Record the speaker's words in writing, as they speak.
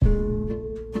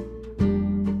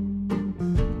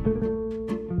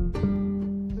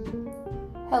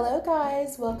Hello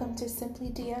guys, welcome to Simply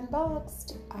D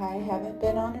Unboxed. I haven't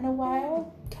been on in a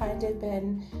while, kind of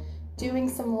been doing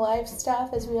some life stuff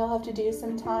as we all have to do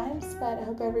sometimes, but I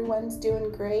hope everyone's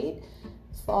doing great.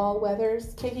 Fall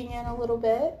weather's kicking in a little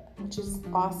bit, which is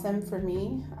awesome for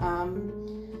me.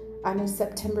 I'm a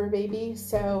September baby,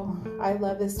 so I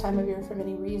love this time of year for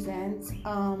many reasons.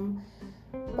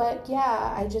 But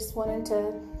yeah, I just wanted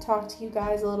to talk to you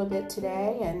guys a little bit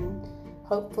today, and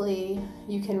hopefully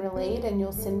you can relate and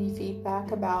you'll send me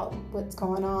feedback about what's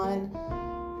going on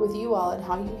with you all and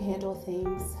how you handle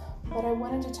things. But I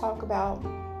wanted to talk about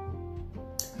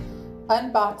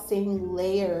unboxing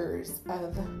layers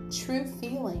of true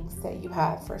feelings that you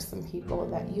have for some people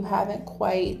that you haven't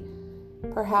quite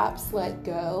perhaps let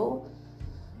go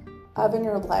of in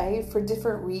your life for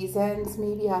different reasons,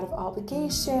 maybe out of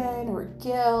obligation or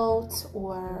guilt,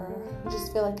 or you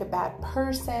just feel like a bad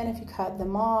person if you cut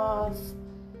them off,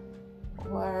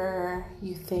 or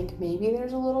you think maybe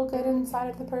there's a little good inside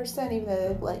of the person even though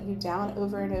they've let you down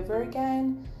over and over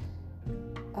again.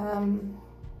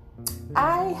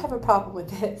 I have a problem with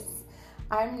this.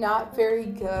 I'm not very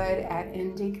good at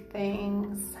ending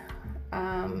things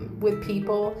with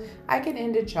people. I can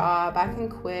end a job, I can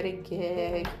quit a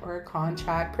gig or a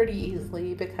contract pretty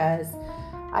easily because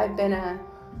I've been a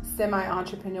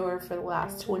semi-entrepreneur for the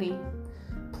last 20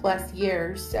 plus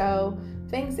years. So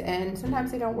things end.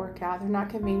 Sometimes they don't work out. They're not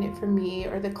convenient for me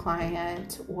or the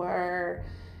client, or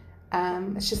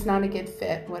it's just not a good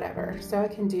fit, whatever. So I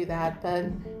can do that. But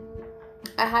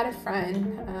I had a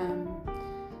friend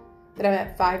that I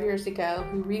met 5 years ago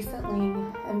who recently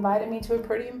invited me to a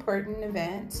pretty important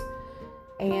event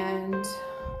and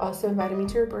also invited me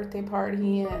to her birthday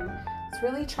party, and was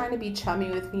really trying to be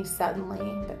chummy with me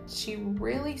suddenly, but she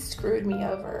really screwed me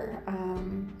over.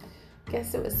 I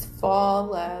guess it was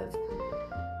fall of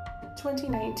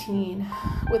 2019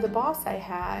 with a boss I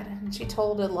had, and she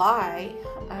told a lie.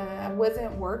 I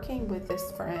wasn't working with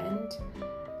this friend.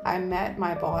 I met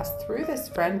my boss through this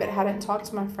friend, but hadn't talked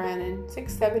to my friend in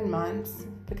 6-7 months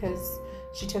because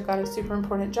she took on a super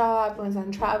important job, was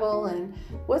on travel, and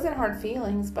wasn't hard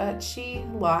feelings, but she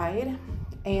lied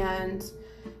and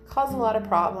caused a lot of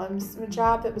problems. A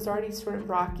job that was already sort of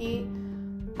rocky,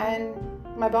 and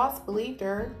my boss believed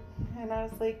her. And I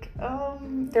was like,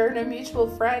 there are no mutual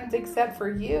friends except for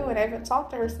you, and I haven't talked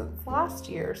to her since last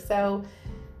year, so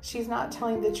she's not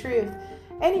telling the truth.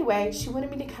 Anyway, she wanted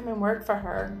me to come and work for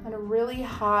her on a really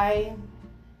high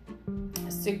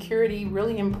security,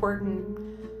 really important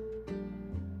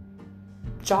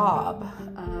job.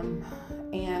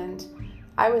 And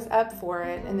I was up for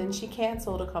it, and then she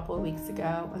canceled a couple of weeks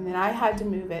ago, and then I had to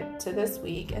move it to this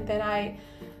week. And then I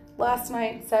last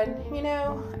night said,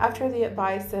 after the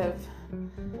advice of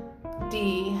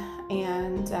Dee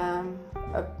and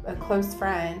a close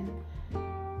friend,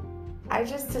 I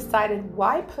just decided,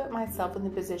 why put myself in the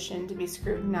position to be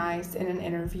scrutinized in an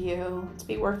interview, to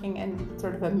be working in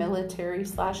sort of a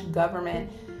military/government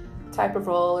type of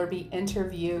role, or be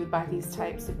interviewed by these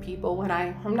types of people when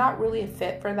I'm not really a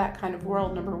fit for that kind of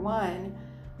world, number one,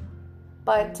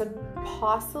 but to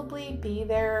possibly be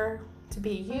there to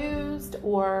be used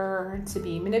or to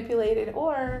be manipulated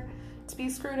or to be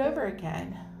screwed over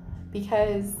again,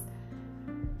 because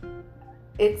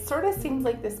it sort of seems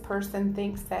like this person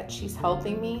thinks that she's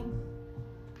helping me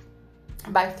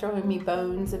by throwing me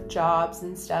bones of jobs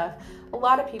and stuff. A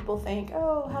lot of people think,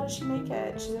 how does she make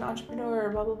it? She's an entrepreneur,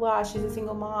 blah, blah, blah. She's a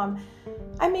single mom.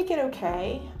 I make it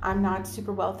okay. I'm not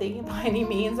super wealthy by any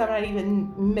means. I'm not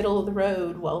even middle of the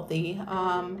road wealthy.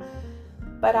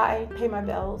 But I pay my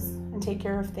bills and take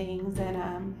care of things.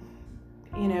 And,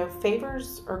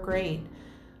 favors are great.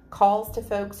 Calls to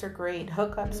folks are great.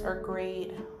 Hookups are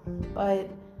great. But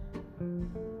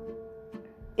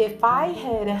if I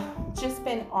had just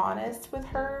been honest with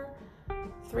her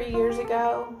 3 years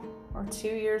ago or 2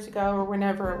 years ago or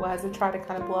whenever it was, and try to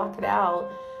kind of block it out,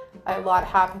 a lot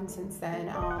happened since then.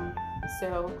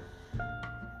 So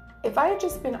if I had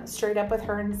just been straight up with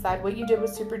her and said, what you did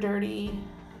was super dirty,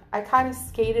 I kind of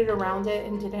skated around it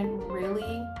and didn't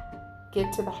really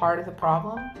get to the heart of the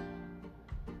problem,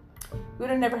 we would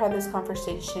have never had this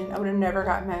conversation. I would have never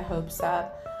gotten my hopes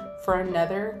up for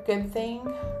another good thing,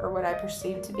 or what I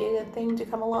perceived to be a good thing, to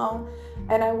come along,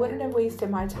 and I wouldn't have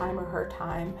wasted my time or her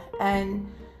time. And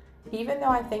even though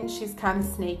I think she's kind of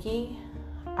snaky,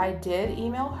 I did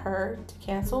email her to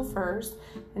cancel first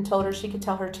and told her she could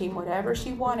tell her team whatever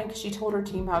she wanted, because she told her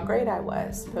team how great I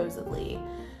was, supposedly,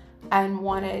 and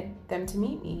wanted them to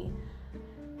meet me.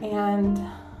 And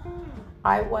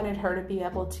I wanted her to be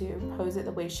able to pose it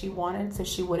the way she wanted so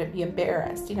she wouldn't be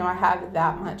embarrassed. I have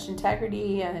that much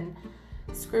integrity and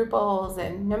scruples,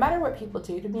 and no matter what people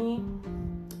do to me,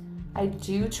 I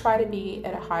do try to be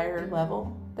at a higher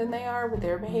level than they are with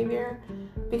their behavior,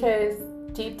 because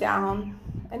deep down,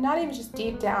 and not even just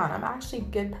deep down, I'm actually a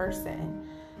good person.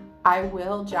 I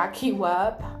will jack you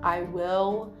up. I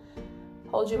will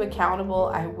hold you accountable.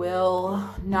 I will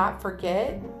not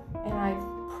forget, and I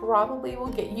probably will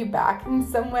get you back in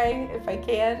some way if I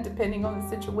can, depending on the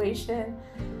situation.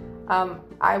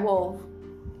 I will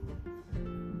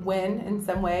win in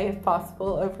some way, if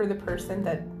possible, over the person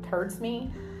that hurts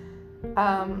me.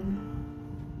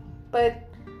 But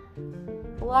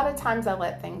a lot of times I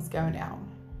let things go now.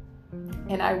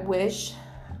 And I wish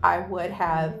I would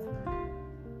have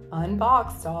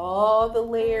unboxed all the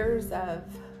layers of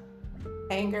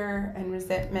anger and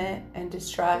resentment and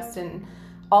distrust and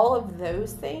all of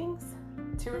those things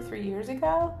 2 or 3 years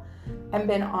ago and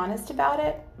been honest about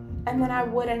it. And then I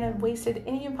wouldn't have wasted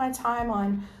any of my time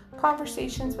on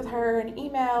conversations with her and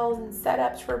emails and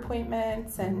setups for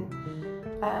appointments. And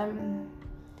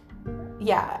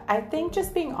I think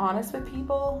just being honest with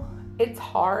people, it's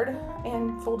hard.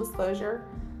 And full disclosure,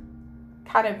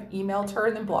 kind of emailed her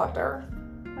and then blocked her.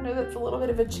 I know that's a little bit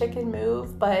of a chicken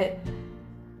move, but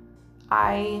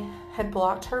I had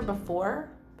blocked her before,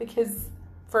 because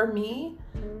for me,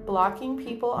 blocking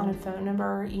people on a phone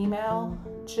number or email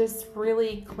just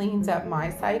really cleans up my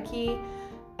psyche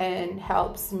and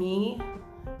helps me,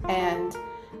 and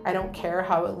I don't care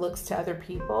how it looks to other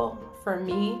people. For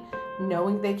me,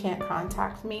 knowing they can't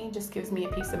contact me just gives me a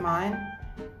peace of mind.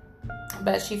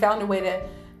 But she found a way to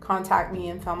contact me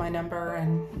and found my number,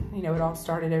 and it all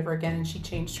started over again, and she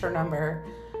changed her number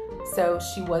so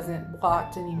she wasn't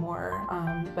blocked anymore.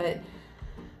 But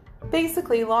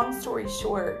basically, long story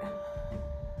short,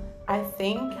 I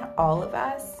think all of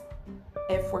us,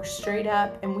 if we're straight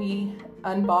up and we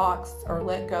unbox or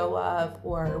let go of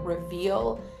or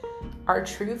reveal our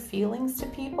true feelings to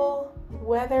people,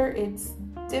 whether it's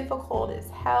difficult as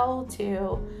hell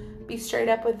to be straight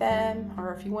up with them,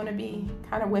 or if you want to be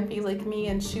kind of wimpy like me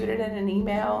and shoot it in an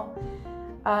email,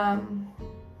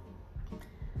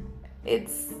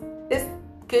 it's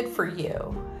good for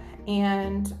you.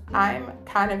 And I'm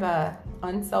kind of a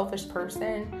unselfish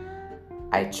person.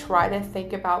 I try to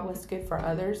think about what's good for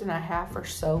others, and I have for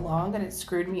so long, and it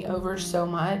screwed me over so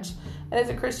much. And as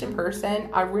a Christian person,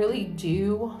 I really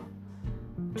do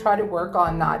try to work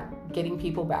on not getting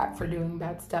people back for doing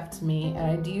bad stuff to me.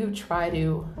 And I do try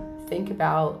to think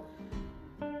about,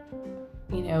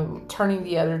 turning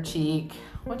the other cheek,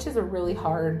 which is a really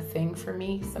hard thing for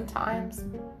me sometimes.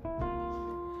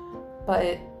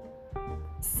 But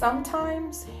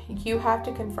sometimes you have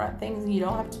to confront things, and you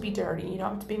don't have to be dirty, you don't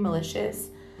have to be malicious,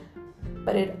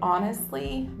 but it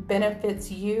honestly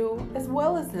benefits you as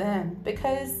well as them,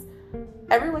 because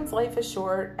everyone's life is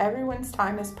short, everyone's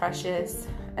time is precious,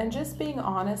 and just being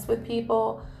honest with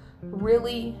people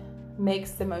really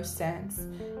makes the most sense.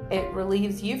 It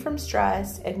relieves you from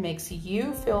stress, it makes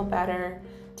you feel better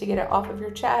to get it off of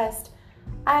your chest.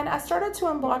 And I started to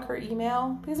unblock her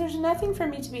email because there's nothing for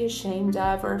me to be ashamed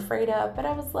of or afraid of. But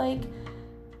I was like,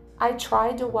 I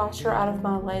tried to wash her out of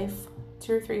my life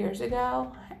 2 or 3 years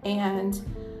ago, and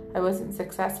I wasn't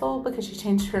successful because she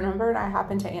changed her number and I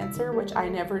happened to answer, which I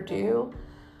never do.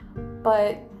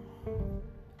 But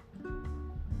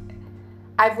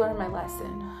I've learned my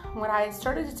lesson. When I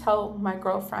started to tell my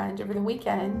girlfriend over the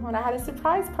weekend, when I had a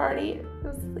surprise party, it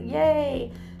was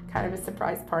yay. Kind of a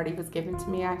surprise party was given to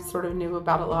me. I sort of knew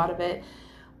about a lot of it.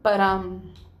 But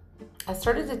I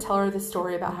started to tell her the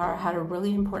story about how I had a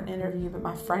really important interview, but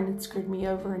my friend had screwed me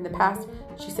over in the past.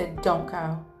 She said, don't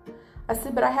go. I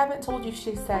said, but I haven't told you.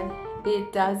 She said,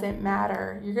 it doesn't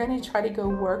matter. You're going to try to go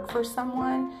work for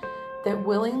someone that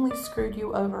willingly screwed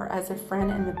you over as a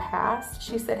friend in the past.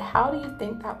 She said, how do you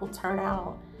think that will turn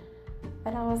out?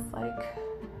 And I was like,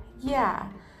 yeah.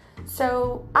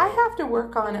 So I have to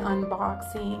work on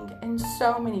unboxing in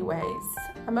so many ways.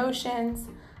 Emotions,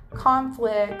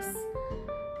 conflicts,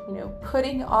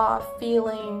 putting off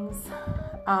feelings.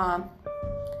 I'm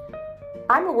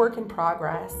a work in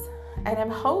progress, and I'm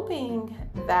hoping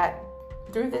that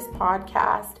through this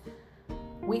podcast,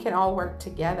 we can all work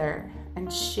together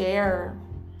and share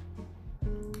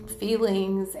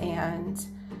feelings and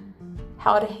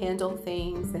how to handle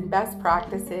things and best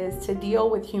practices to deal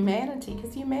with humanity,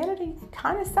 because humanity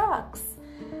kind of sucks.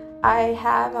 I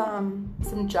have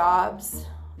some jobs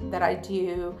that I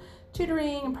do,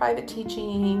 tutoring and private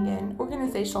teaching and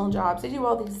organizational jobs. I do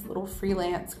all these little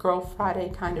freelance Girl Friday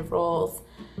kind of roles.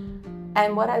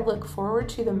 And what I look forward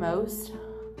to the most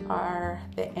are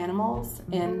the animals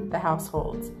in the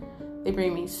households. They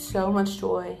bring me so much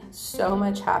joy, so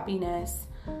much happiness.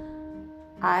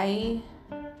 I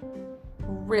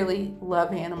really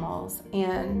love animals,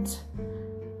 and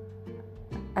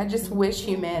I just wish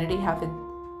humanity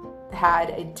had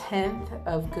a tenth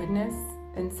of goodness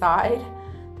inside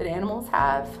that animals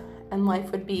have, and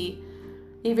life would be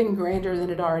even grander than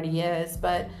it already is.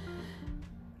 But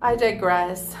I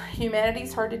digress.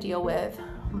 Humanity's hard to deal with,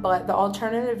 but the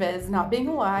alternative is not being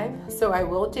alive. So I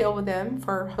will deal with them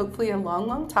for hopefully a long,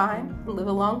 long time, live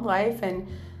a long life, and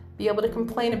be able to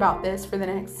complain about this for the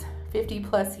next 50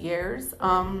 plus years,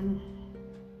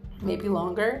 maybe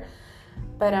longer.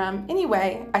 But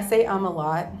anyway, I say a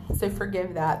lot, so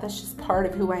forgive that. That's just part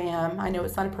of who I am. I know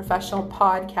it's not a professional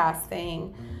podcast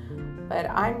thing, but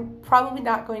I'm probably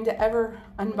not going to ever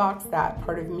unbox that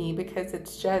part of me, because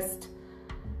it's just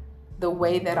the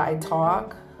way that I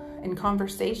talk in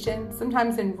conversation.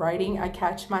 Sometimes in writing, I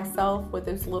catch myself with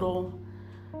those little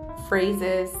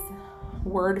phrases,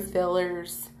 word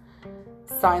fillers,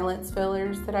 silence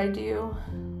fillers that I do.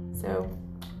 So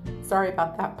sorry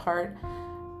about that part.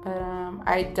 But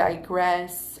I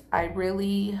digress. I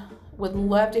really would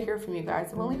love to hear from you guys.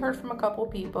 I've only heard from a couple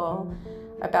people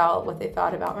about what they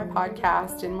thought about my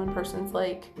podcast. And one person's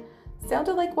like,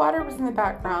 sounded like water was in the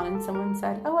background. And someone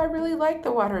said, oh, I really like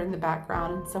the water in the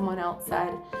background. And someone else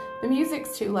said, the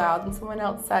music's too loud. And someone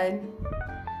else said,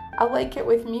 I like it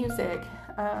with music.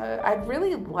 I'd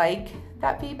really like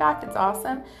that feedback. It's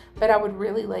awesome. But I would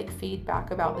really like feedback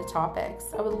about the topics.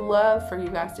 I would love for you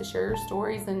guys to share your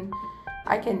stories, and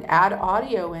I can add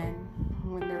audio in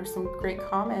when there's some great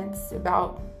comments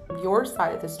about your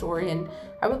side of the story. And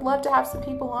I would love to have some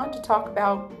people on to talk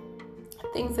about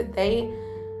things that they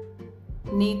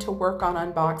need to work on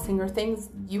unboxing, or things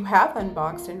you have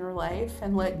unboxed in your life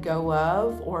and let go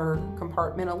of, or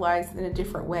compartmentalized in a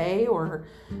different way, or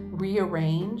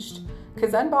rearranged.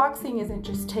 Because unboxing isn't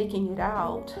just taking it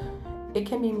out. It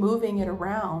can be moving it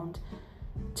around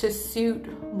to suit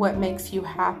what makes you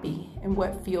happy and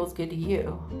what feels good to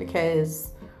you.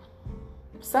 Because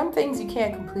some things you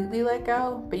can't completely let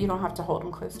go, but you don't have to hold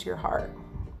them close to your heart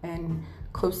and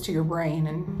close to your brain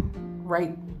and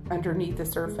right underneath the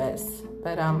surface.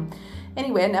 But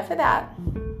anyway, enough of that.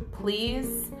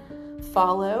 Please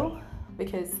follow,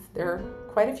 because there are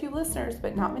quite a few listeners,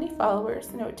 but not many followers.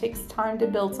 You know, it takes time to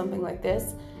build something like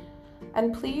this.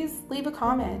 And please leave a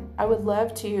comment. I would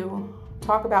love to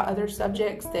talk about other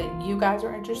subjects that you guys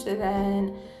are interested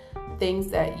in,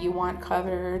 things that you want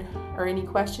covered, or any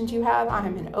questions you have.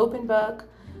 I'm an open book,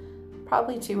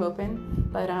 probably too open,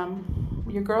 but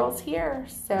your girl's here.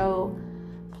 So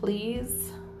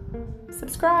please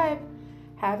subscribe.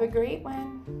 Have a great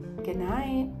one. Good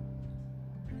night.